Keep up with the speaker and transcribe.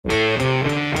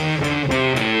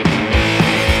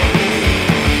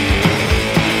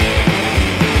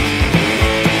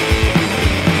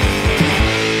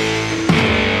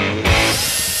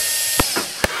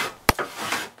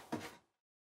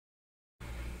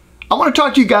I want to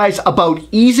talk to you guys about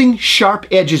easing sharp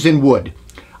edges in wood.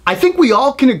 I think we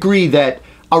all can agree that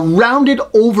a rounded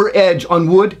over edge on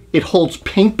wood, it holds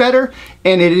paint better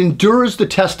and it endures the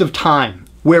test of time,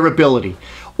 wearability.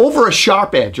 Over a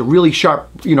sharp edge, a really sharp,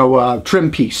 trim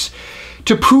piece.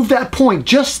 To prove that point,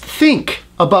 just think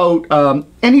about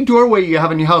any doorway you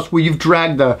have in your house where you've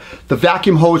dragged the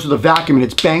vacuum hose or the vacuum and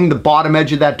it's banged the bottom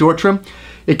edge of that door trim.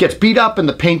 It gets beat up and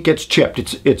the paint gets chipped.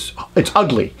 It's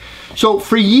ugly. So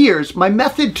for years, my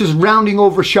method to rounding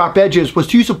over sharp edges was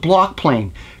to use a block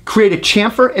plane, create a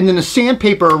chamfer, and then a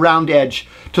sandpaper around edge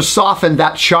to soften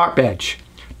that sharp edge.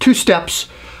 2 steps.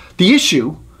 The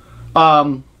issue,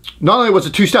 not only was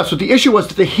it 2 steps, but the issue was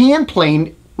that the hand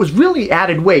plane was really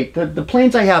added weight. The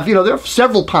planes I have, they're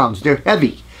several pounds. They're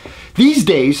heavy. These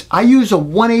days, I use a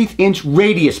 1/8 inch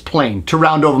radius plane to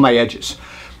round over my edges.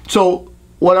 So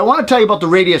what I want to tell you about the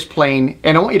radius plane,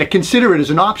 and I want you to consider it as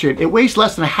an option, it weighs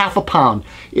less than 1/2 pound.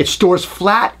 It stores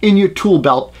flat in your tool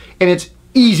belt, and it's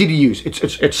easy to use.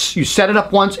 You set it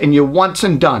up once, and you're once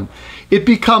and done. It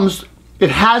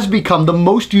has become the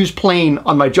most used plane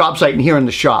on my job site and here in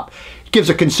the shop. It gives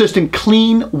a consistent,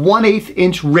 clean 1/8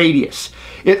 inch radius.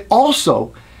 It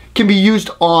also can be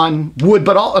used on wood,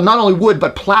 but not only wood,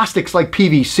 but plastics like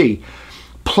PVC.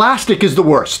 Plastic is the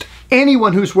worst.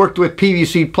 Anyone who's worked with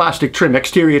PVC plastic trim,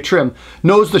 exterior trim,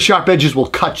 knows the sharp edges will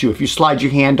cut you if you slide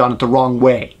your hand on it the wrong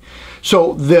way.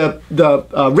 So the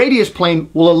radius plane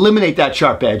will eliminate that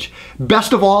sharp edge.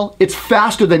 Best of all, it's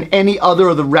faster than any other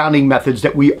of the rounding methods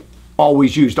that we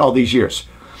always used all these years.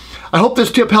 I hope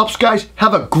this tip helps, guys.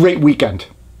 Have a great weekend.